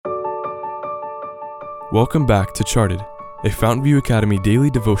Welcome back to Charted, a Fountain View Academy daily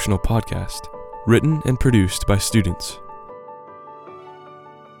devotional podcast, written and produced by students.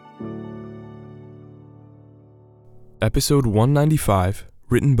 Episode 195,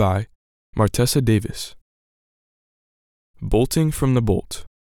 written by Martessa Davis. Bolting from the bolt.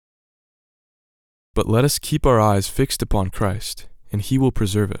 But let us keep our eyes fixed upon Christ, and He will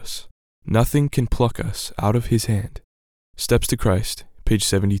preserve us. Nothing can pluck us out of His hand. Steps to Christ, page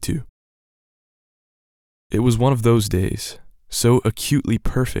 72. It was one of those days, so acutely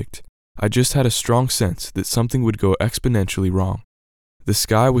perfect, I just had a strong sense that something would go exponentially wrong. The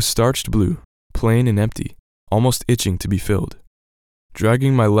sky was starched blue, plain and empty, almost itching to be filled.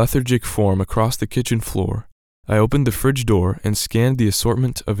 Dragging my lethargic form across the kitchen floor, I opened the fridge door and scanned the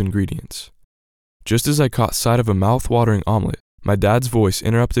assortment of ingredients. Just as I caught sight of a mouth-watering omelet, my dad's voice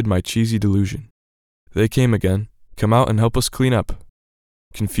interrupted my cheesy delusion. "They came again. Come out and help us clean up."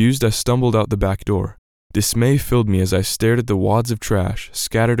 Confused, I stumbled out the back door. Dismay filled me as I stared at the wads of trash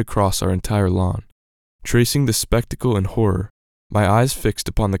scattered across our entire lawn. Tracing the spectacle in horror, my eyes fixed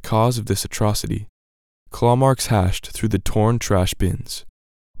upon the cause of this atrocity. Claw marks hashed through the torn trash bins.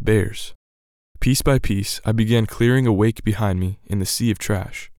 Bears. Piece by piece, I began clearing a wake behind me in the sea of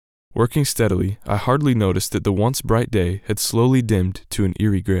trash. Working steadily, I hardly noticed that the once bright day had slowly dimmed to an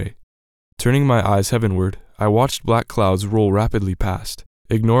eerie gray. Turning my eyes heavenward, I watched black clouds roll rapidly past.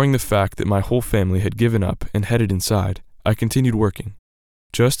 Ignoring the fact that my whole family had given up and headed inside, I continued working.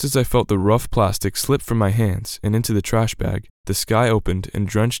 Just as I felt the rough plastic slip from my hands and into the trash bag, the sky opened and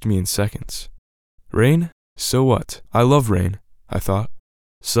drenched me in seconds. Rain? So what? I love rain, I thought.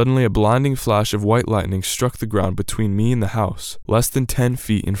 Suddenly, a blinding flash of white lightning struck the ground between me and the house, less than 10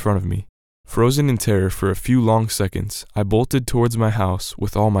 feet in front of me. Frozen in terror for a few long seconds, I bolted towards my house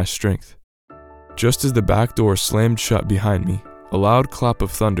with all my strength. Just as the back door slammed shut behind me, a loud clap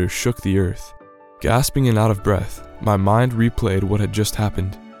of thunder shook the earth. Gasping and out of breath, my mind replayed what had just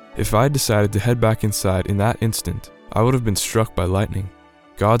happened. If I had decided to head back inside in that instant, I would have been struck by lightning.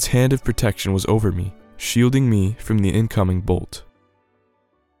 God's hand of protection was over me, shielding me from the incoming bolt.